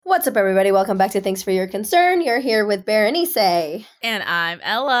What's up, everybody? Welcome back to Thanks for Your Concern. You're here with Berenice. And I'm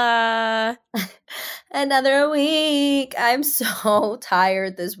Ella. Another week. I'm so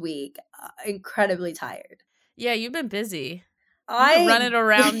tired this week. Incredibly tired. Yeah, you've been busy. You've been running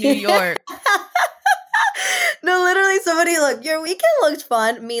around New York. No, literally, somebody look. Your weekend looked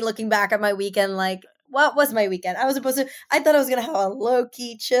fun. Me looking back at my weekend, like, what was my weekend? I thought I was going to have a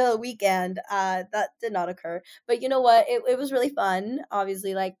low-key, chill weekend. That did not occur. But you know what? It was really fun.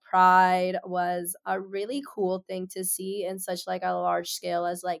 Obviously, like, Pride was a really cool thing to see in such, like, a large scale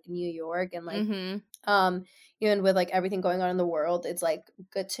as, like, New York. And, like, even with, like, everything going on in the world, it's, like,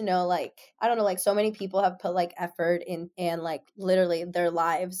 good to know, like, I don't know, like, so many people have put, like, effort in and, like, literally their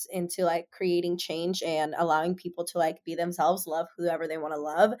lives into, like, creating change and allowing people to, like, be themselves, love whoever they want to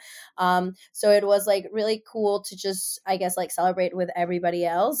love. So it was, like, really cool to just, I guess, like, celebrate with everybody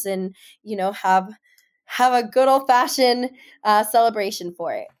else and, you know, have a good old-fashioned celebration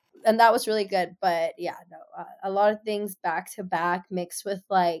for it. And that was really good. But yeah, no, a lot of things back to back mixed with,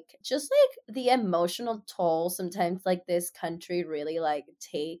 like, just like the emotional toll sometimes, like, this country really, like,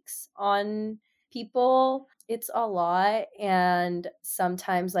 takes on people. It's a lot. And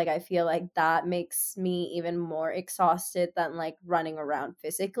sometimes, like, I feel like that makes me even more exhausted than, like, running around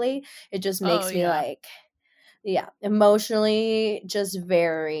physically. It just makes me like, yeah, emotionally just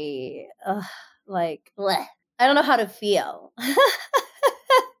very like, bleh. I don't know how to feel.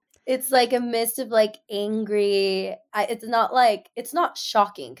 It's like a mist of, like, angry. It's not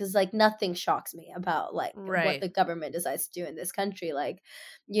shocking because, like, nothing shocks me about, like, what the government decides to do in this country. Like,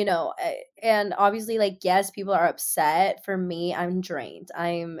 you know, and obviously, like, yes, people are upset. For me, I'm drained.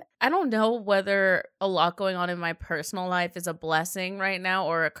 I don't know whether a lot going on in my personal life is a blessing right now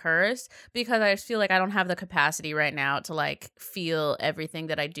or a curse, because I just feel like I don't have the capacity right now to, like, feel everything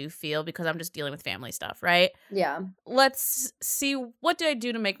that I do feel because I'm just dealing with family stuff, right? Yeah. Let's see, what did I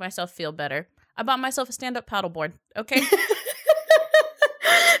do to make myself feel better? I bought myself a stand-up paddleboard, okay?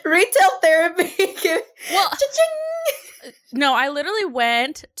 Retail therapy. Well, no, I literally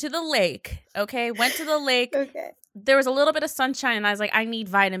went to the lake, okay? Went to the lake. Okay. There was a little bit of sunshine, and I was like, I need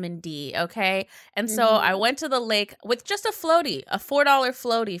vitamin D, okay? And so I went to the lake with just a floaty, a $4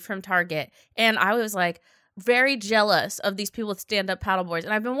 floaty from Target. And I was, like, very jealous of these people with stand-up paddleboards.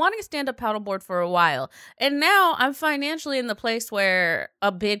 And I've been wanting a stand-up paddleboard for a while. And now I'm financially in the place where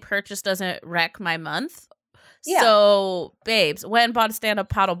a big purchase doesn't wreck my month. Yeah. So, babes, went and bought a stand-up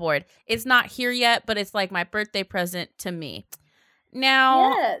paddleboard. It's not here yet, but it's, like, my birthday present to me.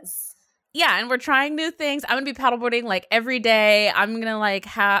 Now... Yes. Yeah, and we're trying new things. I'm going to be paddleboarding, like, every day. I'm going to, like,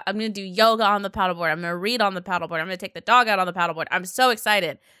 I'm going to do yoga on the paddleboard. I'm going to read on the paddleboard. I'm going to take the dog out on the paddleboard. I'm so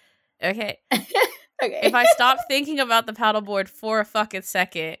excited. Okay. Okay. If I stop thinking about the paddleboard for a fucking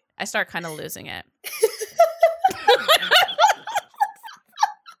second, I start kind of losing it.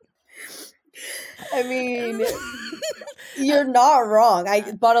 I mean, you're not wrong.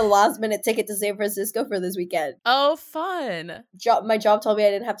 I bought a last-minute ticket to San Francisco for this weekend. Oh, fun. My job told me I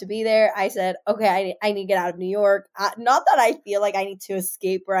didn't have to be there. I said, okay, I need to get out of New York. Not that I feel like I need to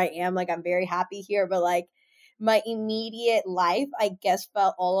escape where I am. Like, I'm very happy here. But, like, my immediate life, I guess,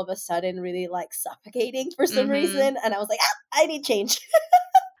 felt all of a sudden really, like, suffocating for some reason. And I was like, I need change.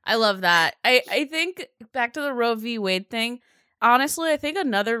 I love that. I think, back to the Roe v. Wade thing, honestly, I think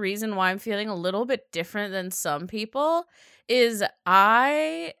another reason why I'm feeling a little bit different than some people is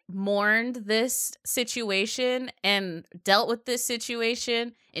I mourned this situation and dealt with this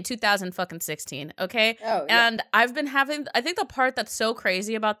situation in 2016, okay? Oh, yeah. And I've been having, I think the part that's so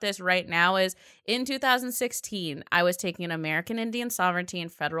crazy about this right now is in 2016, I was taking an American Indian sovereignty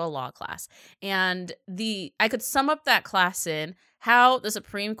and federal law class. And I could sum up that class in how the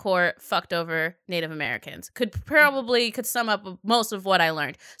Supreme Court fucked over Native Americans. Could sum up most of what I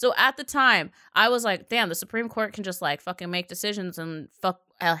learned. So at the time, I was like, damn, the Supreme Court can just, like, fucking make decisions and fuck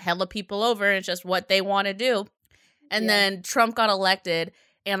a hell of people over. And it's just what they want to do. And then Trump got elected.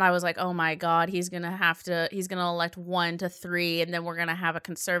 And I was like, oh my God, he's going to elect 1 to 3. And then we're going to have a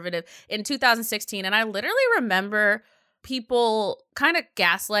conservative in 2016. And I literally remember people kind of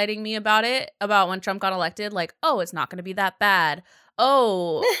gaslighting me about when Trump got elected. Like, oh, it's not going to be that bad.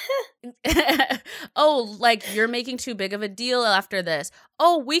 Oh, oh, like, you're making too big of a deal after this.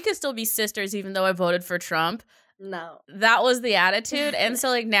 Oh, we could still be sisters even though I voted for Trump. No. That was the attitude. And so,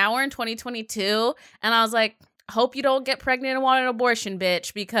 like, now we're in 2022. And I was like, hope you don't get pregnant and want an abortion,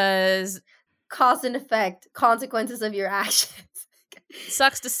 bitch, because cause and effect, consequences of your actions.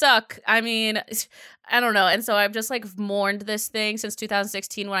 Sucks to suck. I mean, I don't know. And so I've just, like, mourned this thing since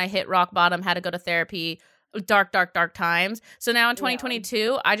 2016 when I hit rock bottom, had to go to therapy, dark, dark, dark times. So now in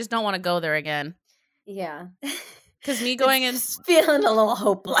 2022, I just don't want to go there again. Yeah. Because me going in, feeling a little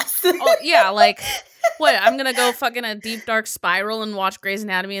hopeless. oh yeah, like what? I'm gonna go fucking a deep dark spiral and watch Grey's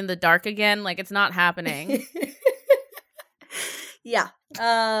Anatomy in the dark again. Like it's not happening. Yeah.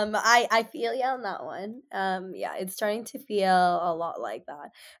 I feel you on that one. Yeah, it's starting to feel a lot like that.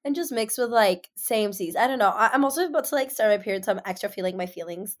 And just mixed with like same seas. I don't know. I'm also about to like start my period, so I'm extra feeling my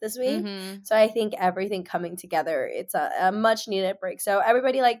feelings this week. Mhm. So I think everything coming together, it's a much needed break. So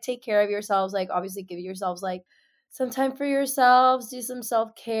everybody like take care of yourselves, like obviously give yourselves like some time for yourselves, do some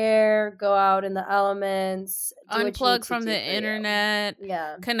self-care, go out in the elements, do what you need Unplug to from do the for you. internet.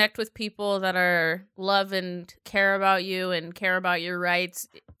 Yeah. Connect with people that are love and care about you and care about your rights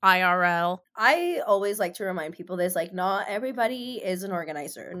IRL. I always like to remind people this, like, not everybody is an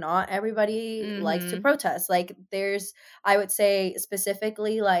organizer. Not everybody likes to Mhm. protest. Like, I would say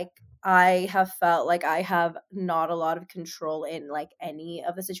specifically, like, I have felt like I have not a lot of control in like any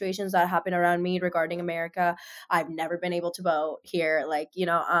of the situations that happen around me regarding America. I've never been able to vote here. Like,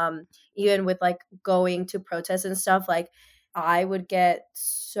 even with like going to protests and stuff, like I would get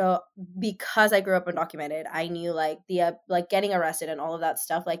so, because I grew up undocumented, I knew like the like getting arrested and all of that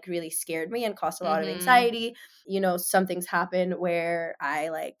stuff like really scared me and caused a lot of Mhm. anxiety. Some things happen where I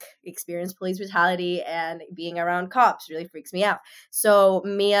like experience police brutality, and being around cops really freaks me out. So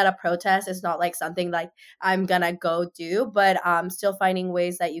me at a protest is not like something like I'm gonna go do, but still finding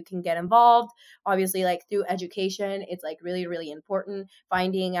ways that you can get involved. Obviously, like through education, it's like really, really important,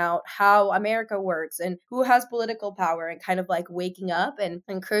 finding out how America works and who has political power, and kind of like waking up and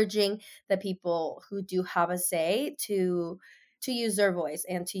encouraging the people who do have a say to use their voice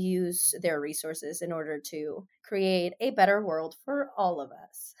and to use their resources in order to create a better world for all of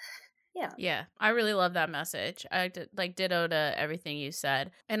us. Yeah. Yeah, I really love that message. Like ditto to everything you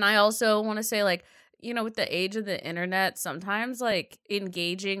said. And I also want to say like, with the age of the internet, sometimes like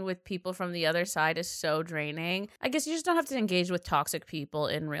engaging with people from the other side is so draining. I guess you just don't have to engage with toxic people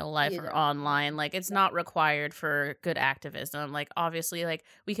in real life You or don't. online. Like it's not required for good activism. Like obviously like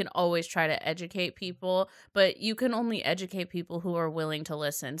we can always try to educate people, but you can only educate people who are willing to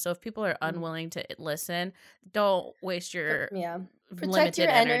listen. So if people are unwilling to listen, don't waste your Yeah. Protect limited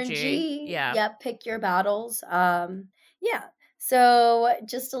your energy. energy. Yeah. Yep, pick your battles. Yeah. So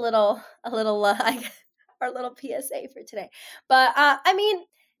just a little our little PSA for today. But I mean,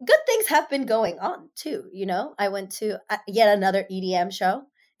 good things have been going on too, I went to yet another EDM show.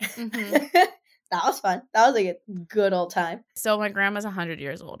 Mhm. That was fun. That was a good old time. So my grandma's 100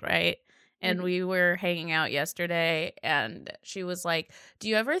 years old, right? And Mhm. we were hanging out yesterday and she was like, "Do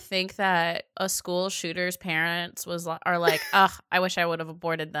you ever think that a school shooter's parents are like, ugh, I wish I would have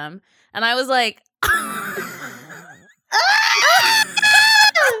aborted them?" And I was like,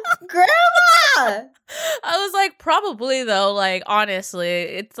 Grandma! I was like, probably though, like honestly,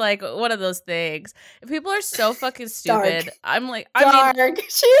 it's like one of those things. People are so fucking stupid. Dark. I'm like, Dark.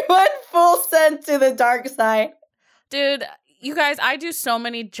 She went full send to the dark side. dude, you guys, I do so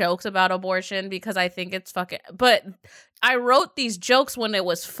many jokes about abortion because I think it's fucking, but I wrote these jokes when it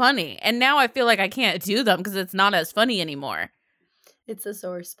was funny, and now I feel like I can't do them because it's not as funny anymore. It's a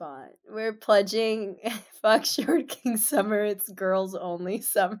sore spot. We're pledging fuck Short King Summer. It's girls only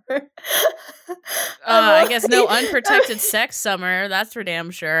summer. I guess no unprotected sex summer. That's for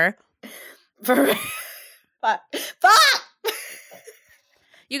damn sure. Fuck.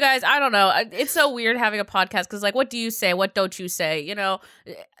 You guys, I don't know. It's so weird having a podcast because, like, what do you say? What don't you say?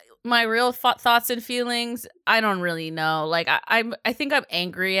 My real thoughts and feelings, I don't really know. Like, I think I'm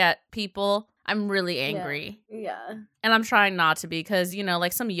angry at people. I'm really angry. Yeah. And I'm trying not to be because,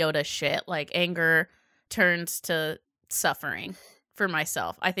 like some Yoda shit, like anger turns to suffering for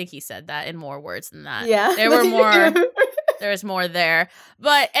myself. I think he said that in more words than that. Yeah. There's more there.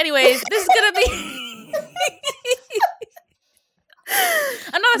 But anyways, this is going to be...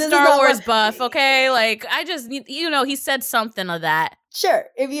 I'm not a Star Wars buff, okay? Like, I just, he said something of that. Sure.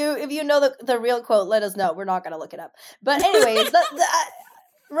 If you know the real quote, let us know. We're not going to look it up. But anyways,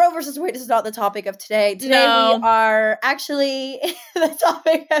 Roe versus Wade is not the topic of today. Today we are actually, the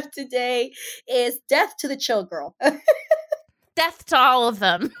topic of today is death to the chill girl. Death to all of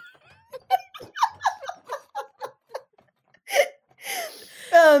them.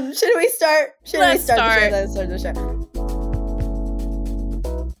 Should we start? Let's start. Let's start the show.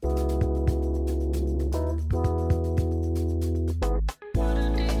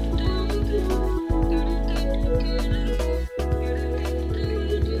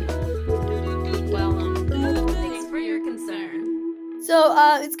 So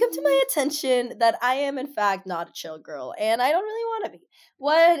it's come to my attention that I am in fact not a chill girl, and I don't really want to be.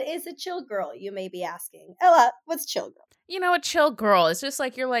 What is a chill girl, you may be asking? Ella, what's chill girl? a chill girl. It's just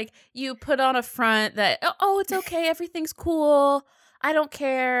like you put on a front that, oh, it's okay, everything's cool. I don't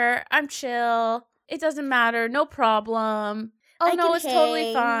care. I'm chill. It doesn't matter. No problem. Oh, I no, can it's totally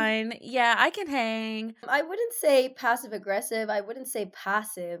hang. fine. Yeah, I can hang. I wouldn't say passive aggressive. I wouldn't say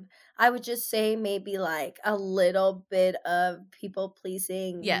passive. I would just say maybe like a little bit of people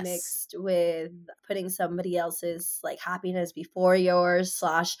pleasing Yes. mixed with putting somebody else's like happiness before yours,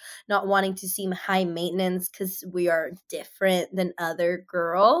 slash not wanting to seem high maintenance because we are different than other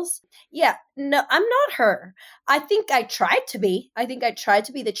girls. Yeah, no, I'm not her. I think I tried to be. I think I tried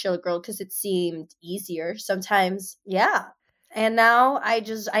to be the chill girl because it seemed easier. Sometimes, yeah. And now I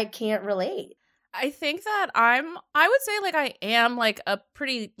can't relate. I think that I would say like I am like a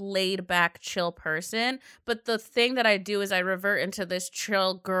pretty laid back, chill person. But the thing that I do is I revert into this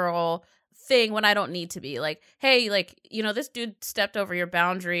chill girl thing when I don't need to be. Like, hey, like, this dude stepped over your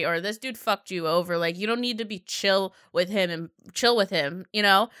boundary, or this dude fucked you over. Like, you don't need to be chill with him and chill with him.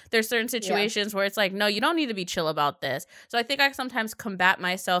 There's certain Yeah. situations where it's like, no, you don't need to be chill about this. So I think I sometimes combat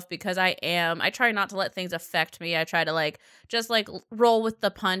myself because I try not to let things affect me. I try to like just like roll with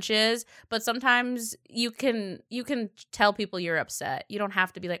the punches, but sometimes you can tell people you're upset. You don't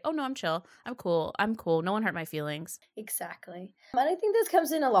have to be like, oh no, I'm chill, I'm cool, no one hurt my feelings. Exactly. And I think this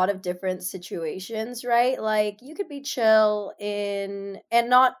comes in a lot of different situations, right? Like you could be chill in and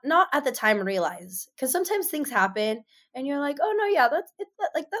not at the time realize, because sometimes things happen and you're like, oh no, yeah,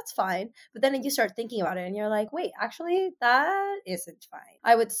 like that's fine. But then you start thinking about it and you're like, wait, actually that isn't fine.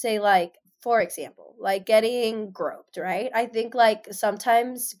 I would say like, for example, like getting groped, right? I think like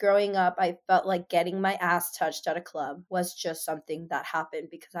sometimes growing up, I felt like getting my ass touched at a club was just something that happened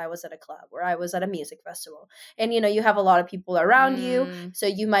because I was at a club or I was at a music festival. And you have a lot of people around you, so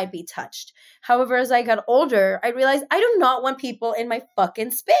you might be touched. However, as I got older, I realized I do not want people in my fucking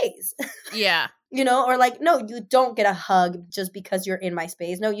space. Yeah. Or like, no, you don't get a hug just because you're in my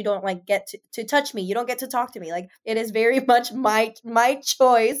space. No, you don't like get to touch me. You don't get to talk to me. Like it is very much my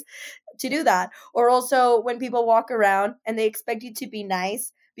choice to do that. Or also when people walk around and they expect you to be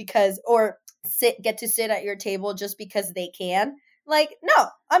nice or get to sit at your table just because they can. Like, no,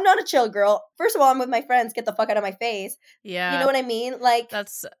 I'm not a chill girl. First of all, I'm with my friends. Get the fuck out of my face. Yeah. You know what I mean? Like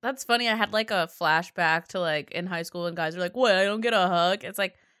that's funny. I had like a flashback to like in high school and guys are like, what, I don't get a hug? It's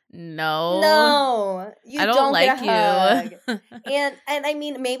like, no, you I don't like get a you. hug. and I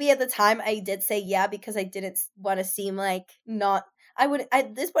mean, maybe at the time I did say yeah because I didn't want to seem like not. I would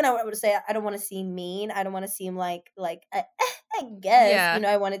at this point I would say I don't want to seem mean. I don't want to seem like I guess Yeah.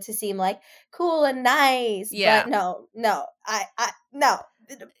 I wanted to seem like cool and nice. Yeah. But no, I no.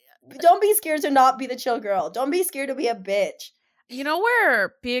 Don't be scared to not be the chill girl. Don't be scared to be a bitch. You know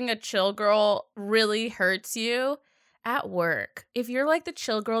where being a chill girl really hurts you? At work. If you're like the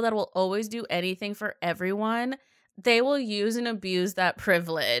chill girl that will always do anything for everyone, they will use and abuse that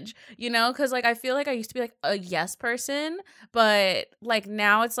privilege, because like I feel like I used to be like a yes person, but like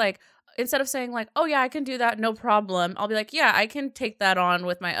now it's like instead of saying like, oh yeah, I can do that, no problem, I'll be like, yeah, I can take that on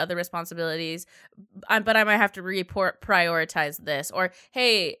with my other responsibilities, but I might have to prioritize this, or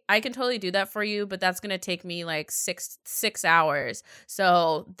hey, I can totally do that for you, but that's gonna take me like six hours,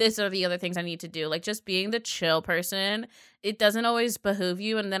 so these are the other things I need to do. Like just being the chill person, it doesn't always behoove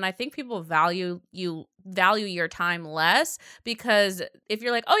you, and then I think people value your time less, because if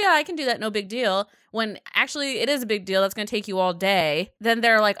you're like, oh yeah, I can do that, no big deal, when actually it is a big deal, that's going to take you all day, then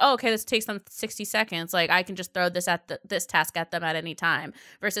they're like, oh, okay, this takes them 60 seconds, like I can just throw this task at them at any time,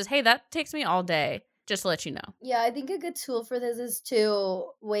 versus hey, that takes me all day, just to let you know. Yeah, I think a good tool for this is to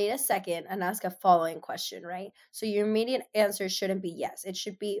wait a second and ask a following question, right? So your immediate answer shouldn't be yes. It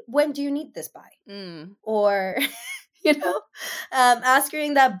should be, when do you need this by? Or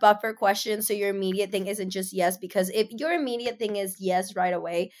asking that buffer question so your immediate thing isn't just yes, because if your immediate thing is yes right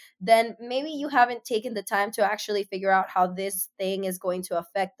away, then maybe you haven't taken the time to actually figure out how this thing is going to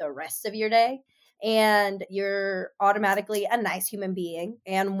affect the rest of your day, and you're automatically a nice human being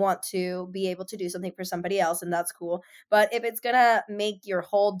and want to be able to do something for somebody else, and that's cool. But if it's gonna make your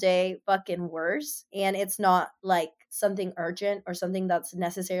whole day fucking worse and it's not like something urgent or something that's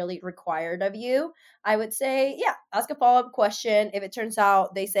necessarily required of you, I would say, yeah, ask a follow-up question. If it turns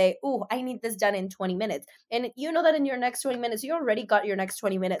out they say, ooh, I need this done in 20 minutes, and you know that in your next 20 minutes, you already got your next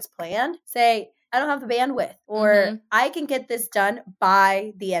 20 minutes planned, say, I don't have the bandwidth, or I can get this done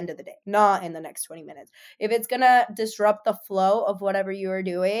by the end of the day, not in the next 20 minutes. If it's going to disrupt the flow of whatever you are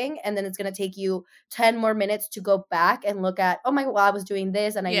doing, and then it's going to take you 10 more minutes to go back and look at, oh my God, I was doing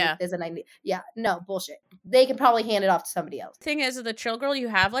this and I need this and I need, no, bullshit. They can probably hand it off to somebody else. Thing is, the chill girl, you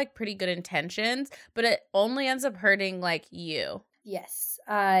have like pretty good intentions, but it only ends up hurting like you. Yes,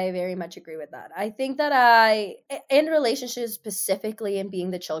 I very much agree with that. I think that in relationships specifically, in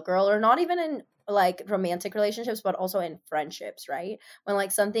being the chill girl, or not even in like romantic relationships, but also in friendships, right? When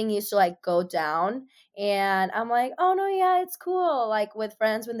like something used to like go down, and I'm like, oh no, yeah, it's cool. Like with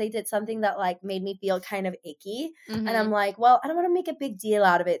friends, when they did something that like made me feel kind of icky, and I'm Mm-hmm. like, well, I don't want to make a big deal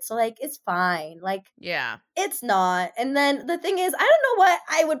out of it. So like, it's fine. Like, Yeah. it's not. And then the thing is, I don't know what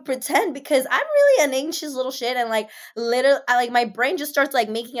I would pretend because I'm really an anxious little shit, and like literally, like my brain just starts like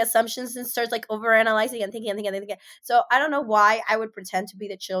making assumptions and starts like overanalyzing and thinking and thinking and thinking. So I don't know why I would pretend to be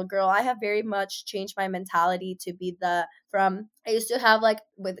the chill girl. I have very much changed my mentality to be the from. I used to have like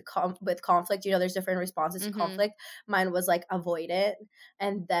with conflict, you know, there's different responses to Mm-hmm. conflict. Mine was like avoidant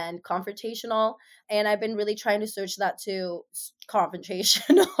and then confrontational, and I've been really trying to switch that to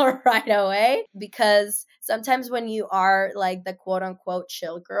confrontational right away, because sometimes when you are like the quote unquote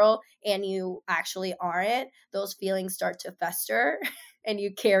chill girl and you actually aren't, those feelings start to fester and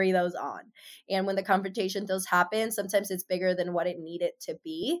you carry those on. And when the confrontation does happen, sometimes it's bigger than what it needed to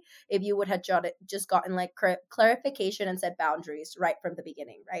be if you would have just gotten like clarification and set boundaries right from the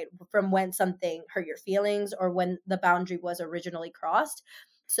beginning, right? From when something hurt your feelings or when the boundary was originally crossed.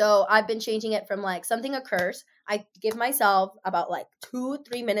 So I've been changing it from like something occurs, I give myself about like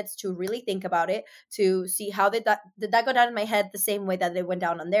 2-3 minutes to really think about it, to see how did that go down in my head the same way that it went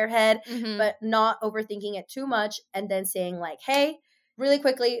down on their head, Mm-hmm. but not overthinking it too much, and then saying like, hey, really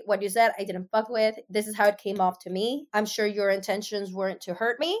quickly, what you said I didn't fuck with. This is how it came off to me. I'm sure your intentions weren't to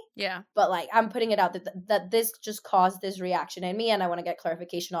hurt me, Yeah. but like I'm putting it out that this just caused this reaction in me, and I want to get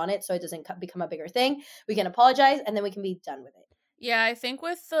clarification on it so it doesn't become a bigger thing. We can apologize and then we can be done with it. Yeah, I think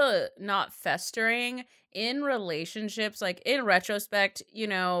with the not festering in relationships, like in retrospect,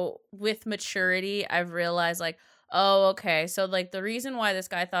 with maturity, I've realized like, oh, okay. So like the reason why this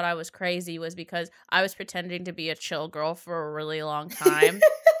guy thought I was crazy was because I was pretending to be a chill girl for a really long time.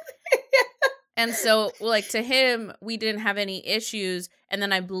 And so like to him, we didn't have any issues, and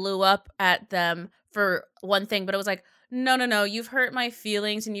then I blew up at them for one thing, but it was like, no, no, no, you've hurt my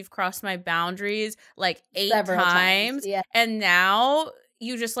feelings and you've crossed my boundaries like 8 Several times. times, Yeah. and now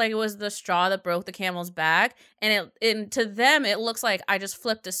you just like it was the straw that broke the camel's back, and to them it looks like I just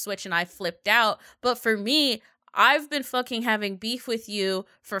flipped a switch and I flipped out, but for me, I've been fucking having beef with you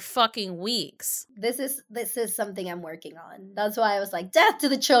for fucking weeks. This is something I'm working on. That's why I was like, death to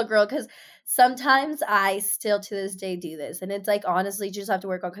the chill girl, because sometimes I still to this day do this. And it's like, honestly, you just have to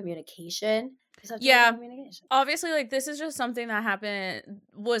work on communication. You just have to work on Yeah. communication. Obviously, like this is just something that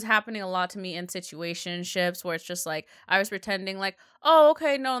was happening a lot to me in situationships where it's just like I was pretending like, oh,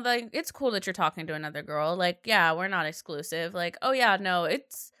 okay, no, like it's cool that you're talking to another girl. Like, yeah, we're not exclusive. Like, oh yeah, no,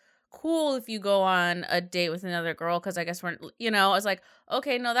 it's cool if you go on a date with another girl because I guess I was like,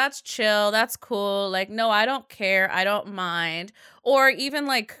 okay, no, that's chill, that's cool. Like, no, I don't care, I don't mind. Or even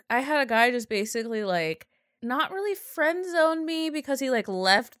like I had a guy just basically like not really friend zoned me because he like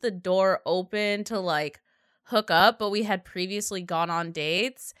left the door open to like hook up, but we had previously gone on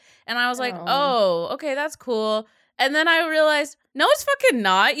dates. And I was like, Oh. oh, okay, that's cool. And then I realized, no, it's fucking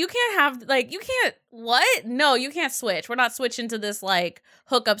not. You can't have like you can't what? No, you can't switch. We're not switching to this like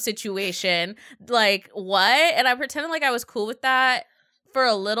hookup situation. Like, what? And I pretended like I was cool with that for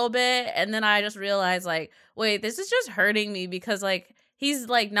a little bit, and then I just realized like, wait, this is just hurting me because like he's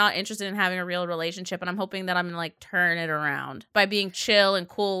like not interested in having a real relationship, and I'm hoping that I'm gonna like turn it around by being chill and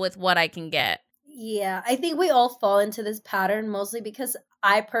cool with what I can get. Yeah, I think we all fall into this pattern mostly because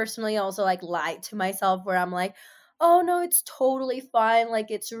I personally also like lied to myself where I'm like, oh no, it's totally fine.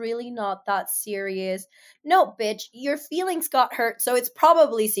 Like, it's really not that serious. No, bitch, your feelings got hurt, so it's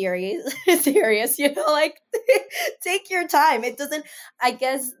probably serious. Serious, like, take your time. It doesn't, I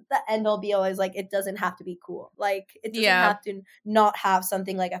guess the end all be all is like, it doesn't have to be cool. Like, it doesn't Yeah. have to not have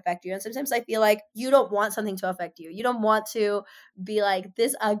something like affect you. And sometimes I feel like you don't want something to affect you. You don't want to be like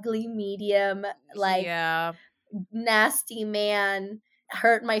this ugly medium, like Yeah. nasty man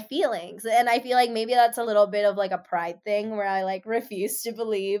hurt my feelings. And I feel like maybe that's a little bit of like a pride thing where I like refuse to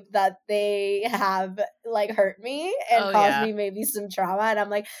believe that they have like hurt me and Oh caused yeah. me maybe some trauma. And I'm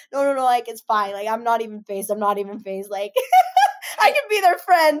like, no, no, no, like it's fine. Like I'm not even phased. I'm not even phased. Like I can be their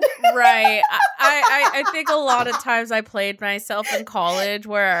friend. Right. I think a lot of times I played myself in college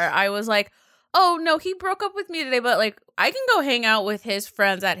where I was like, oh no, he broke up with me today, but like I can go hang out with his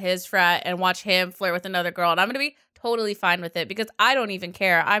friends at his frat and watch him flirt with another girl, and I'm gonna be totally fine with it because I don't even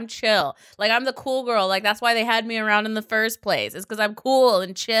care. I'm chill. Like I'm the cool girl. Like that's why they had me around in the first place. It's because I'm cool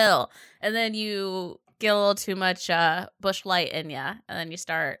and chill. And then you get a little too much bush light in ya, and then you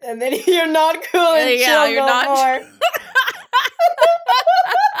start. And then you're not cool and Yeah, chill you're no not. more.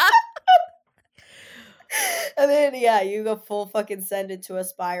 And then you go full fucking send into a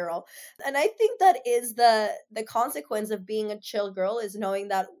spiral. And I think that is the consequence of being a chill girl, is knowing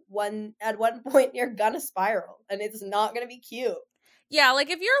that at one point you're gonna spiral and it's not gonna be cute. Yeah, like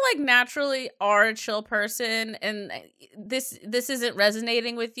if you're like naturally are a chill person and this isn't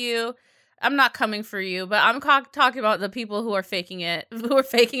resonating with you, I'm not coming for you, but I'm talking about the people who are faking it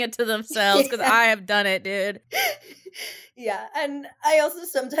to themselves, because I have done it, dude. Yeah, and I also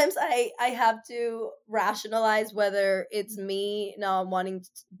sometimes I have to rationalize whether it's me now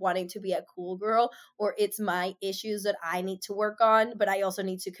wanting to be a cool girl, or it's my issues that I need to work on, but I also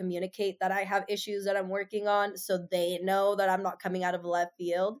need to communicate that I have issues that I'm working on so they know that I'm not coming out of left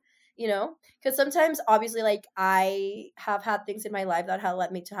field, because sometimes obviously like I have had things in my life that have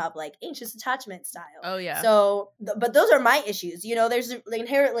led me to have like anxious attachment style. Oh yeah. So but those are my issues, there's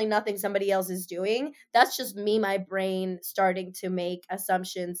inherently nothing somebody else is doing. That's just me, my brain starting to make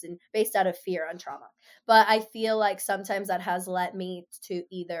assumptions and based out of fear and trauma. But I feel like sometimes that has led me to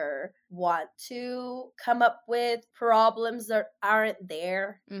either want to come up with problems that aren't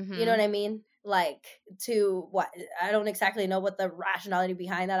there. Mm-hmm. You know what I mean? Like, to what, I don't exactly know what the rationality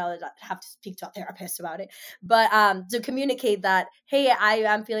behind that. I'll have to speak to a therapist about it. But to communicate that, hey, I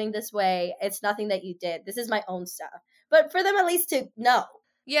am feeling this way. It's nothing that you did. This is my own stuff. But for them at least to know.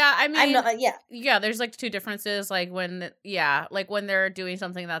 Yeah, I mean, I'm not, yeah, there's like two differences, like when they're doing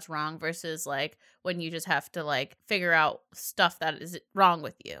something that's wrong versus like when you just have to like figure out stuff that is wrong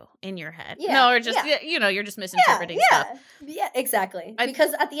with you in your head. Yeah, or just you're just misinterpreting stuff. Yeah, exactly.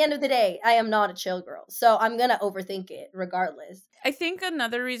 Because at the end of the day, I am not a chill girl, so I'm gonna overthink it regardless. I think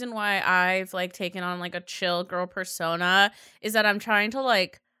another reason why I've like taken on like a chill girl persona is that I'm trying to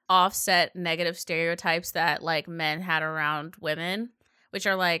like offset negative stereotypes that like men had around women, which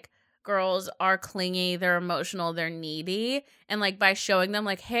are like girls are clingy, they're emotional, they're needy. And like by showing them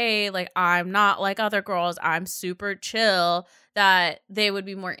like, hey, like I'm not like other girls, I'm super chill, that they would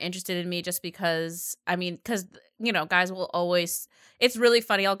be more interested in me just because, guys will always, it's really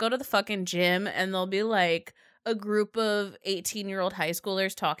funny. I'll go to the fucking gym and they'll be like a group of 18-year-old high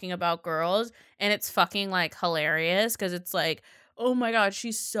schoolers talking about girls, and it's fucking like hilarious because it's like, oh my god,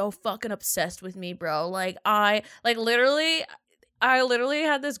 she's so fucking obsessed with me, bro. Like I literally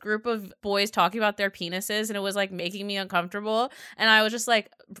had this group of boys talking about their penises, and it was like making me uncomfortable. And I was just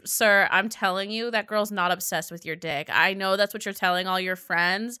like, sir, I'm telling you that girl's not obsessed with your dick. I know that's what you're telling all your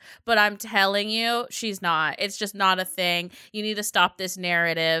friends, but I'm telling you she's not. It's just not a thing. You need to stop this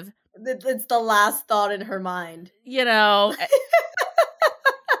narrative. It's the last thought in her mind.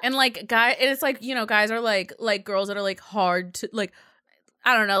 And like it's like, guys are like girls that are like hard to like,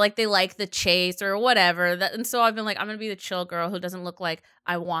 I don't know, like they like the chase or whatever. And so I've been like, I'm gonna be the chill girl who doesn't look like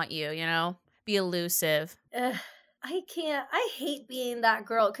I want you, be elusive. I can't. I hate being that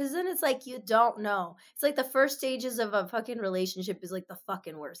girl, because then it's like you don't know. It's like the first stages of a fucking relationship is like the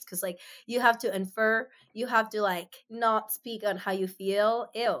fucking worst, because like you have to infer, you have to like not speak on how you feel.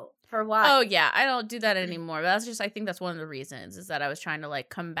 Ew. For what? Oh yeah, I don't do that anymore. But that's just, I think that's one of the reasons, is that I was trying to like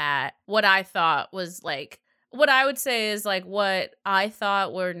combat what I thought was like, what I would say is like what I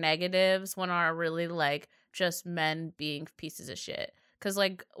thought were negatives when are really like just men being pieces of shit. Because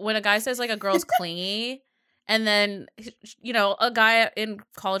like when a guy says like a girl's clingy, and then, a guy in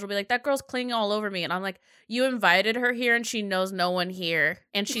college will be like, that girl's clinging all over me. And I'm like, you invited her here and she knows no one here.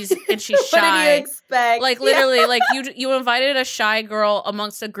 And she's shy. What did you expect? Like literally, like you invited a shy girl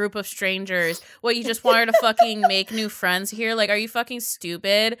amongst a group of strangers. What, you just want her to fucking make new friends here? Like, are you fucking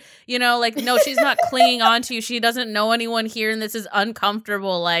stupid? Like, no, she's not clinging on to you. She doesn't know anyone here and this is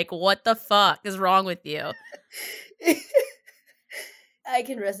uncomfortable. Like, what the fuck is wrong with you? I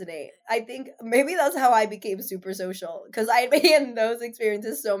can resonate. I think maybe that's how I became super social, because I'd be in those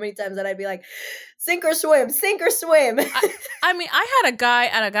experiences so many times that I'd be like, sink or swim, sink or swim. I mean, I had a guy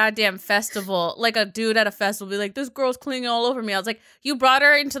at a goddamn festival, like a dude at a festival, be like, this girl's clinging all over me. I was like, you brought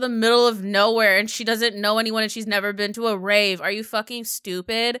her into the middle of nowhere and she doesn't know anyone and she's never been to a rave. Are you fucking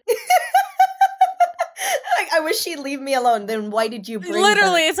stupid? Like, I wish she'd leave me alone. Then why did you bring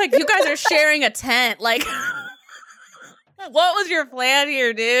Literally, her? it's like you guys are sharing a tent. Like, what was your plan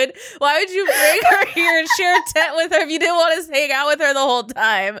here, dude? Why would you bring her here and share a tent with her if you didn't want to hang out with her the whole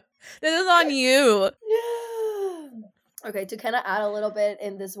time? This is on you. Okay, to kind of add a little bit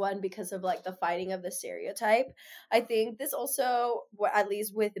in this one, because of like the fighting of the stereotype, I think this also, at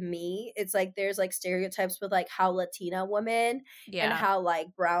least with me, it's like there's like stereotypes with like how Latina women and how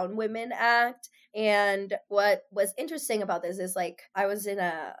like brown women act. And what was interesting about this is like I was in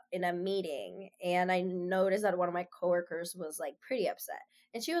a meeting and I noticed that one of my coworkers was like pretty upset.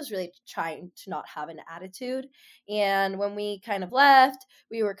 and she was really trying to not have an attitude. And when we kind of left,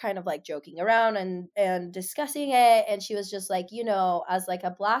 we were kind of like joking around and discussing it, and she was just like, you know, as like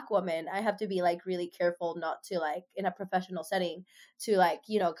a Black woman, I have to be like really careful not to, like, in a professional setting, to like,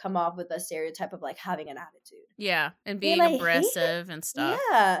 you know, come off with a stereotype of like having an attitude. Yeah, and And being I hate aggressive and stuff.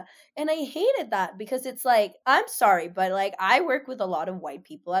 yeah. And I hated that because it's like, I'm sorry, but like I work with a lot of white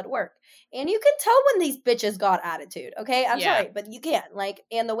people at work. And you can tell when these bitches got attitude. Okay. I'm Yeah. sorry, but you can't. Like,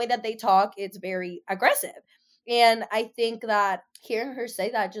 and the way that they talk, it's very aggressive. And I think that hearing her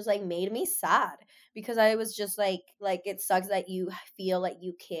say that just like made me sad, because I was just like it sucks that you feel like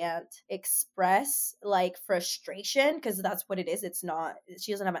you can't express like frustration, because that's what it is. It's not,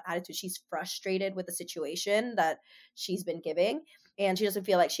 she doesn't have an attitude. She's frustrated with the situation that she's been giving, and she doesn't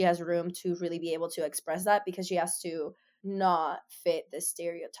feel like she has room to really be able to express that, because she has to not fit the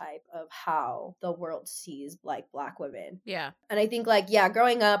stereotype of how the world sees like Black women. Yeah. And I think like, yeah,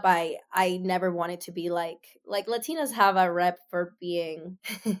 growing up, I never wanted to be like Latinas have a rep for being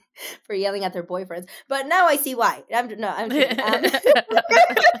for yelling at their boyfriends, but now I see why. I'm kidding.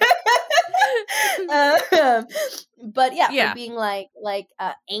 But yeah, Yeah. for being like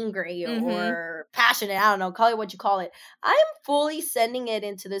angry Mhm. or passionate, I don't know, call it what you call it. I'm fully sending it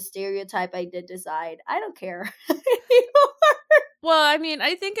into the stereotype I did decide. I don't care. Well, I mean,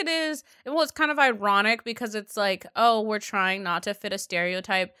 I think it is. Well, it's kind of ironic because it's like, oh, we're trying not to fit a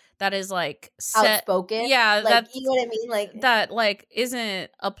stereotype that is like set. Outspoken. Yeah, Like, that's you know what I mean? Like, that like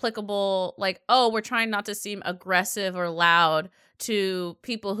isn't applicable. Like, oh, we're trying not to seem aggressive or loud to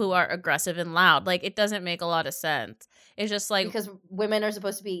people who are aggressive and loud. Like, it doesn't make a lot of sense. It's just like because women are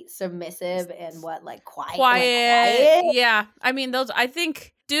supposed to be submissive and what, like quiet. quiet. Yeah. I mean, I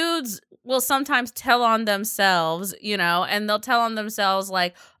think dudes will sometimes tell on themselves, you know, and they'll tell on themselves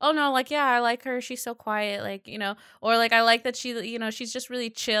like, oh no, like, yeah, I like her. She's so quiet. Like, you know, or like, I like that she, you know, she's just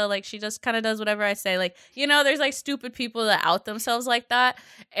really chill. Like, she just kind of does whatever I say. Like, you know, there's like stupid people that out themselves like that.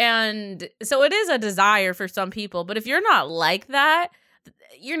 And so it is a desire for some people. But if you're not like that,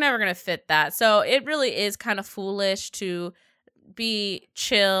 you're never going to fit that. So it really is kind of foolish to be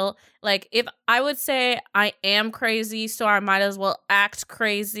chill. Like, if I would say I am crazy, so I might as well act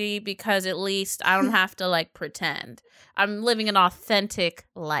crazy, because at least I don't have to like pretend. I'm living an authentic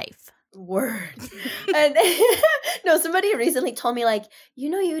life. Word. And no, somebody recently told me like, you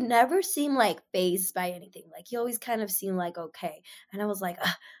know, you never seem like fazed by anything. Like, you always kind of seem like okay. And I was like,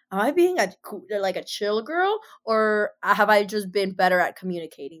 am I being like a chill girl, or have I just been better at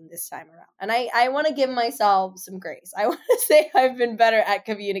communicating this time around? And I want to give myself some grace. I want to say I've been better at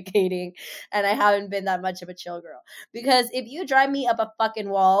communicating, and I haven't been that much of a chill girl. Because if you drive me up a fucking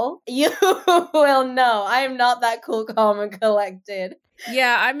wall, you will know I am not that cool, calm, and collected.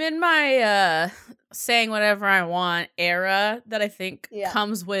 Yeah, I'm in my saying whatever I want era that I think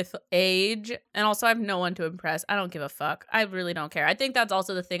comes with age. And also, I have no one to impress. I don't give a fuck. I really don't care. I think that's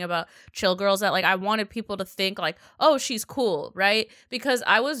also the thing about chill girls, that like I wanted people to think like, oh, she's cool, right? Because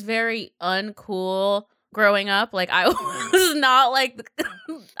I was very uncool growing up. Like, I was not like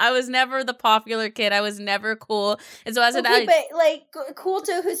I was never the popular kid. I was never cool. And so as an but like cool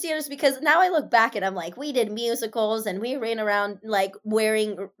to whose standards? Because now I look back and I'm like, we did musicals and we ran around like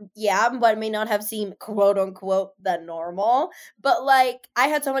wearing but may not have seemed quote unquote the normal. But like I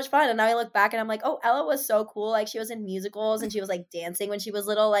had so much fun, and now I look back and I'm like, oh, Ella was so cool. Like, she was in musicals and she was like dancing when she was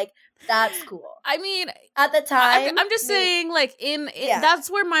little. Like, that's cool. I mean, at the time, I'm just saying, like, that's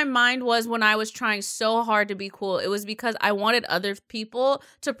where my mind was when I was trying so hard to be cool. It was because I wanted other people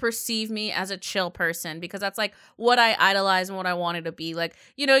to perceive me as a chill person, because that's like what I idolize and what I wanted to be. Like,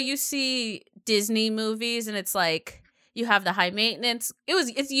 you know, you see Disney movies and it's like you have the high maintenance.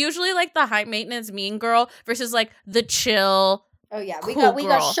 It's usually like the high maintenance mean girl versus like the chill. Oh yeah, cool we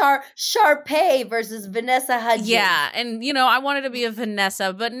got Sharpay versus Vanessa Hudgens. Yeah, and you know, I wanted to be a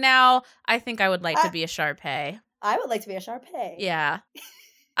Vanessa, but now I think I would like to be a Sharpay. I would like to be a Sharpay. Yeah.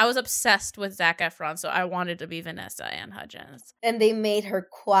 I was obsessed with Zac Efron, so I wanted to be Vanessa Ann Hudgens. And they made her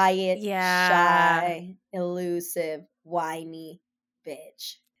quiet, shy, elusive, whiny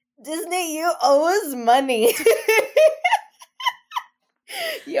bitch. Disney, you owe us money.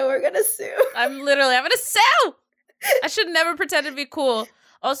 Yo, we're gonna sue. I'm gonna sue! I should never pretend to be cool.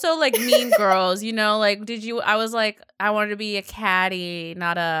 Also, like, Mean Girls, you know, like, I was like, I wanted to be a caddy,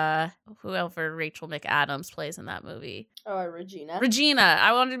 not a, whoever Rachel McAdams plays in that movie. Oh, Regina.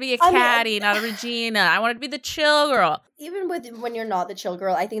 I wanted to be a caddy, not a Regina. I wanted to be the chill girl. Even when you're not the chill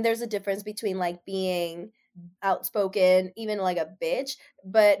girl, I think there's a difference between, like, being outspoken, even like a bitch,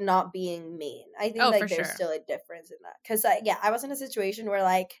 but not being mean. I think there's still a difference in that. Because, I was in a situation where,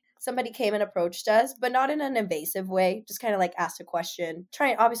 like, somebody came and approached us, but not in an invasive way, just kind of like asked a question,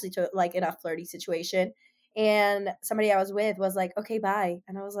 trying obviously to like in a flirty situation. And somebody I was with was like, okay, bye.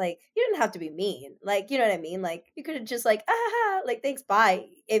 And I was like, you didn't have to be mean. Like, you know what I mean? Like, you could have just like, like, thanks, bye,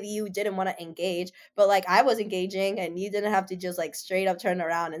 if you didn't want to engage. But like, I was engaging and you didn't have to just like straight up turn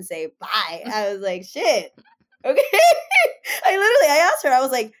around and say bye. I was like, shit. Okay. I asked her, I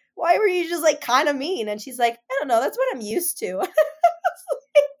was like, why were you just like kind of mean? And she's like, I don't know. That's what I'm used to.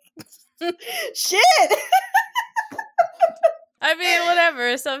 Shit. I mean,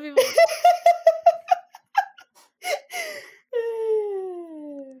 whatever. Some people.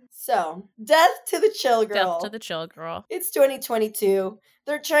 So, death to the chill girl. Death to the chill girl. It's 2022.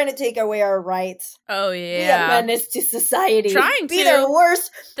 They're trying to take away our rights. Oh, Be a yeah. menace to society. Trying Be to. their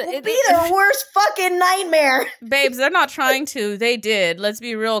worst. Be their worst fucking nightmare. Babes, they're not trying to. They did. Let's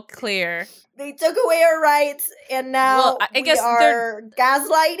be real clear. They took away our rights, and now Well, I guess we are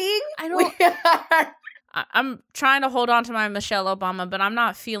gaslighting. I don't. I'm trying to hold on to my Michelle Obama, but I'm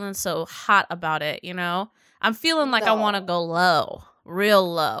not feeling so hot about it, you know? I'm feeling like I want to go low. Real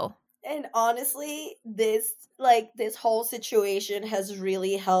low. And honestly, this whole situation has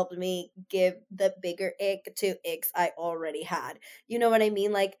really helped me give the bigger ick to icks I already had. You know what I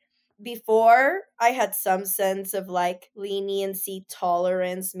mean? Like, before I had some sense of like leniency,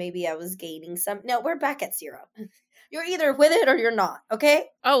 tolerance, maybe I was gaining some. No, we're back at 0. You're either with it or you're not, okay?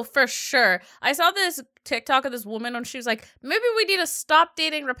 Oh, for sure. I saw this TikTok of this woman and she was like, maybe we need to stop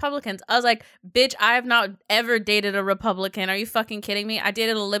dating Republicans. I was like, bitch, I have not ever dated a Republican. Are you fucking kidding me? I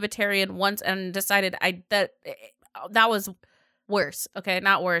dated a libertarian once and decided that was worse. Okay,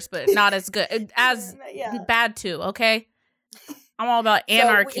 not worse, but not as good. As bad too, okay? I'm all about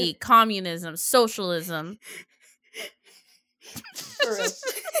anarchy, communism, socialism.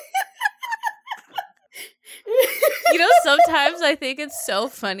 You know, sometimes I think it's so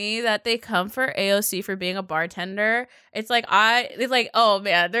funny that they come for AOC for being a bartender. It's like, oh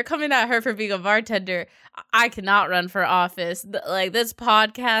man, they're coming at her for being a bartender. I cannot run for office. Like, this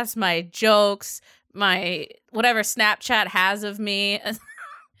podcast, my jokes, my whatever Snapchat has of me.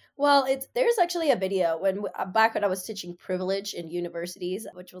 Well, there's actually a video back when I was teaching privilege in universities,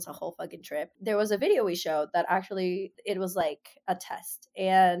 which was a whole fucking trip. There was a video we showed that actually it was like a test,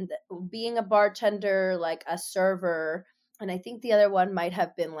 and being a bartender, like a server, and I think the other one might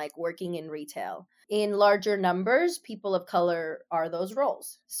have been like working in retail. In larger numbers, people of color are those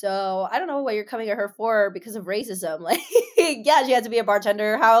roles. So I don't know what you're coming at her for because of racism. Like, yeah, she had to be a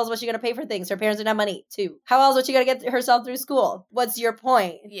bartender. How else was she going to pay for things? Her parents didn't have money, too. How else was she going to get herself through school? What's your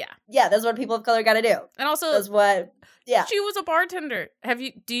point? Yeah. Yeah, that's what people of color got to do. And also, that's what, yeah. She was a bartender.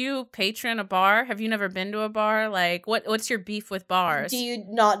 Do you patron a bar? Have you never been to a bar? Like, what's your beef with bars? Do you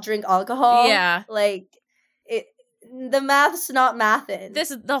not drink alcohol? Yeah. Like, the math's not mathin'. This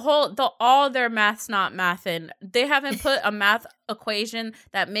is all their math's not mathin'. They haven't put a math equation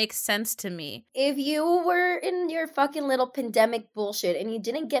that makes sense to me. If you were in your fucking little pandemic bullshit and you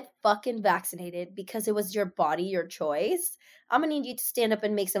didn't get fucking vaccinated because it was your body, your choice, I'm gonna need you to stand up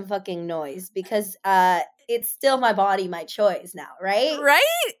and make some fucking noise because it's still my body, my choice now, right?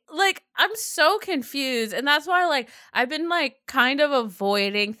 Right? Like, I'm so confused. And that's why, like, I've been, like, kind of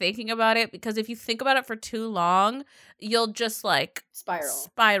avoiding thinking about it because if you think about it for too long, you'll just, like,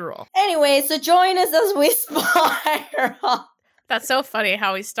 spiral. Anyway, so join us as we spiral. That's so funny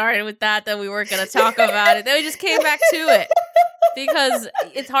how we started with that we weren't going to talk about it. Then we just came back to it because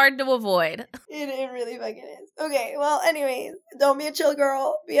it's hard to avoid. It really fucking is. Okay, well, anyways, don't be a chill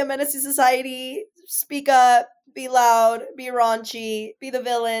girl. Be a menace to society. Speak up. Be loud. Be raunchy. Be the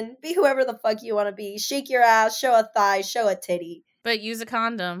villain. Be whoever the fuck you want to be. Shake your ass. Show a thigh. Show a titty. But use a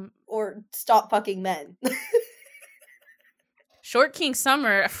condom. Or stop fucking men. Short King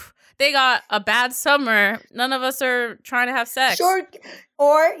Summer... They got a bad summer. None of us are trying to have sex. Or,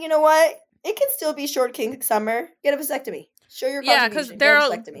 you know what? It can still be Short King Summer. Get a vasectomy. Show your contribution. Yeah,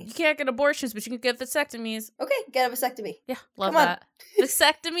 because you can't get abortions, but you can get vasectomies. Okay, get a vasectomy. Yeah, love that.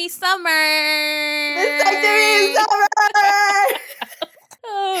 Vasectomy summer. Vasectomy summer.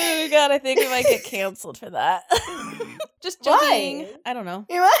 Oh my god, I think we might get canceled for that. Just joking. Why? I don't know.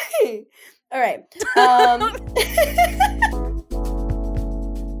 You might. All right.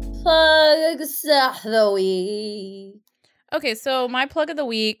 Plugs of the week. Okay, so my plug of the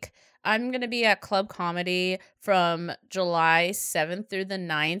week, I'm going to be at Club Comedy from July 7th through the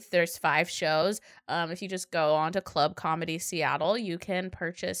 9th. There's 5 shows. If you just go on to Club Comedy Seattle, you can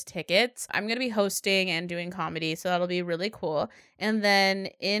purchase tickets. I'm going to be hosting and doing comedy, so that'll be really cool. And then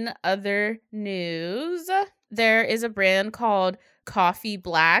in other news, there is a brand called Coffee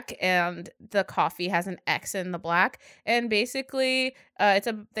Black, and the coffee has an X in the black. And basically,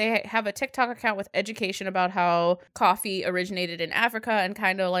 they have a TikTok account with education about how coffee originated in Africa and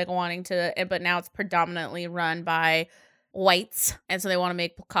kind of like wanting to, but now it's predominantly run by whites, and so they want to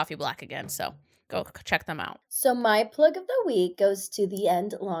make coffee black again. So go check them out. So my plug of the week goes to The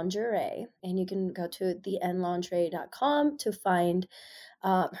End Lingerie, and you can go to theendlingerie.com to find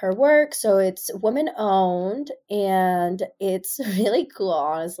her work. So it's woman owned, and it's really cool,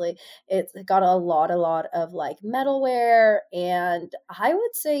 honestly. It's got a lot of like metalware, and I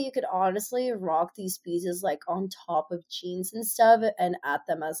would say you could honestly rock these pieces like on top of jeans and stuff and add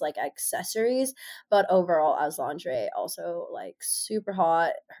them as like accessories, but overall as lingerie. Also like super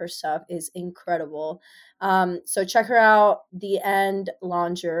hot. Her stuff is incredible. So check her out, The End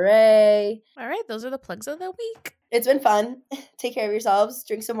Lingerie. All right, those are the plugs of the week. It's been fun. Take care of yourselves.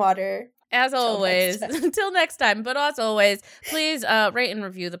 Drink some water. As always, until next time. But as always, please rate and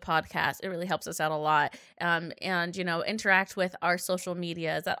review the podcast. It really helps us out a lot. And, interact with our social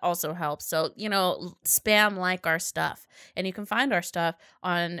medias. That also helps. So, spam like our stuff. And you can find our stuff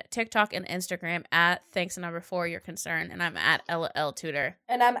on TikTok and Instagram at thanks4 your concern. And I'm at LL Tutor.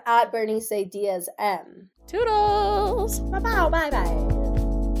 And I'm at Bernice Diaz M. Toodles! Bye-bye. Bye-bye.